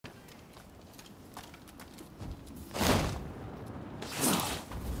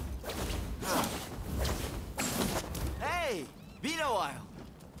a while.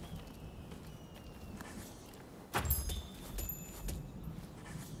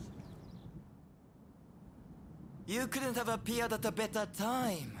 You couldn't have appeared at a better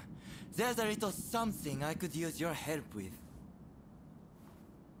time. There's a little something I could use your help with.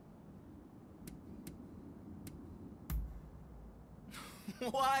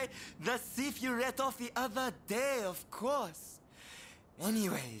 Why, the thief you let off the other day, of course.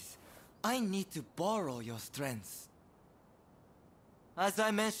 Anyways, I need to borrow your strengths. As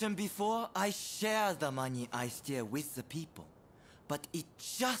I mentioned before, I share the money I steal with the people. But it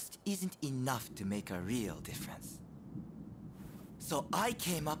just isn't enough to make a real difference. So I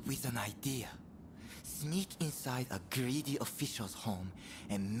came up with an idea. Sneak inside a greedy official's home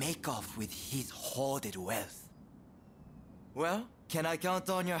and make off with his hoarded wealth. Well, can I count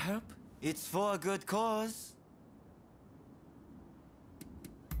on your help? It's for a good cause.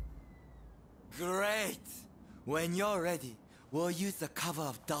 Great! When you're ready, we'll use the cover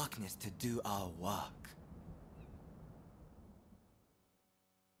of darkness to do our work.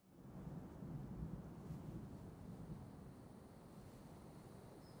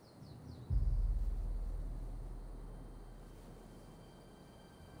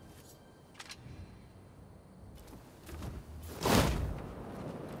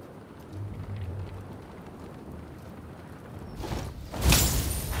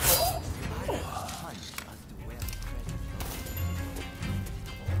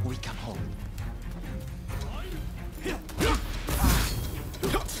 We come home.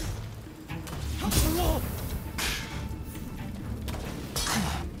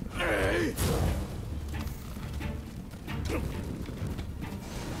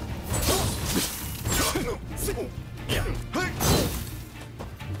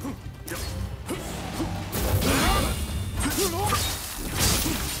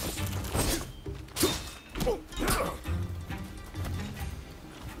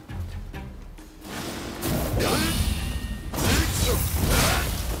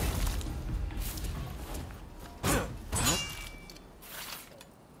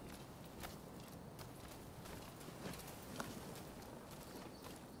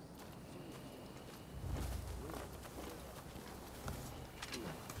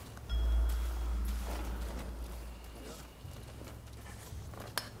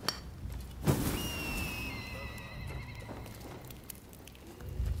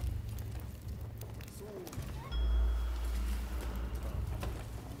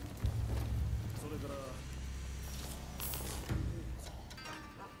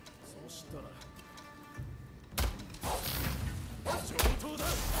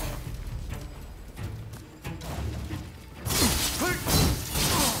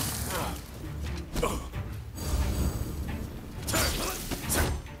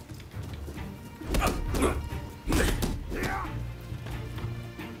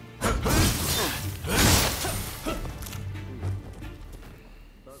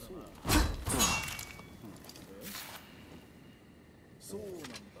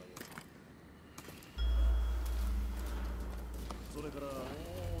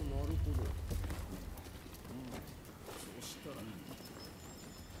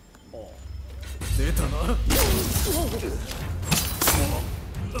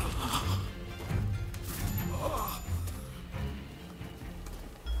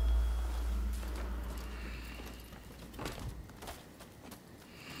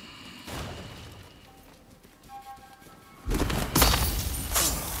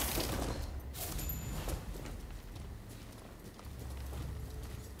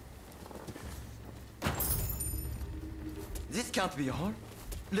 This can't be all.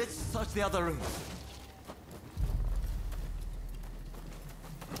 Let's search the other rooms.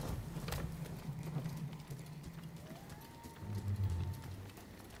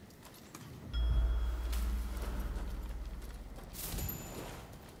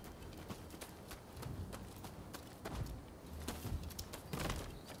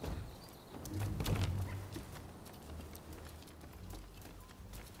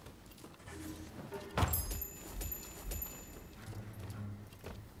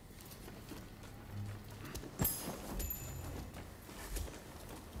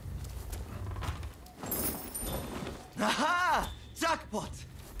 Aha! Jackpot!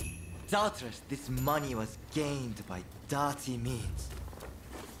 Doubtless this money was gained by dirty means.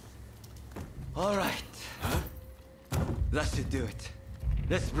 Alright. Huh? That should do it.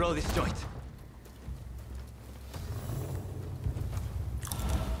 Let's blow this joint.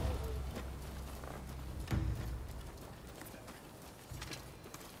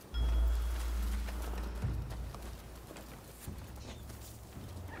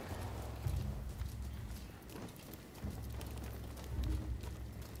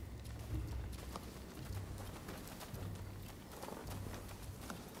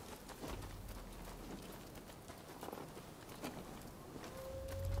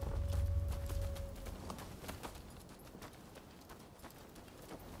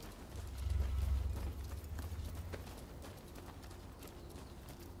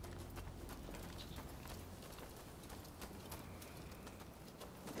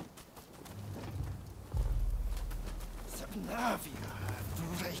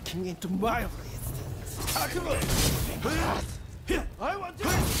 DaPwnageMachine breaking into my residence. I want you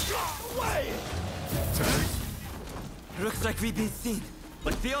away! Looks like we've been seen,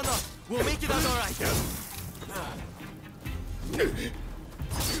 but fear not, we'll make it out all right.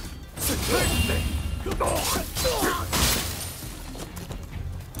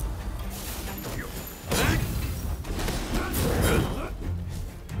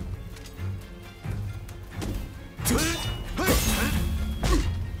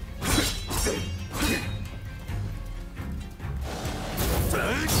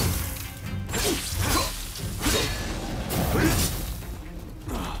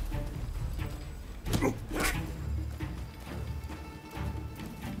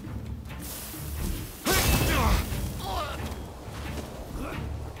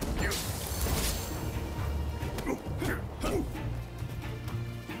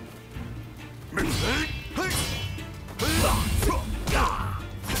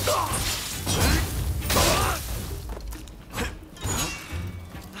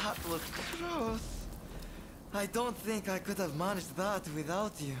 That was close. I don't think I could have managed that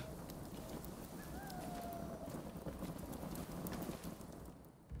without you.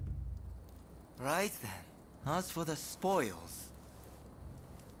 Right then, as for the spoils.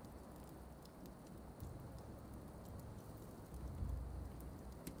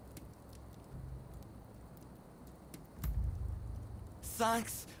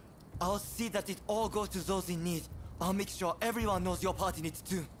 Thanks. I'll see that it all goes to those in need. I'll make sure everyone knows your part in it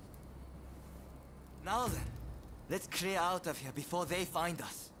too. Now then, let's clear out of here before they find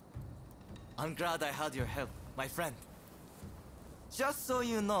us. I'm glad I had your help, my friend. Just so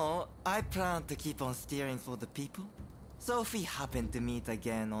you know, I plan to keep on steering for the people. So if we happen to meet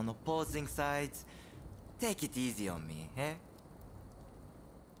again on opposing sides, take it easy on me, eh?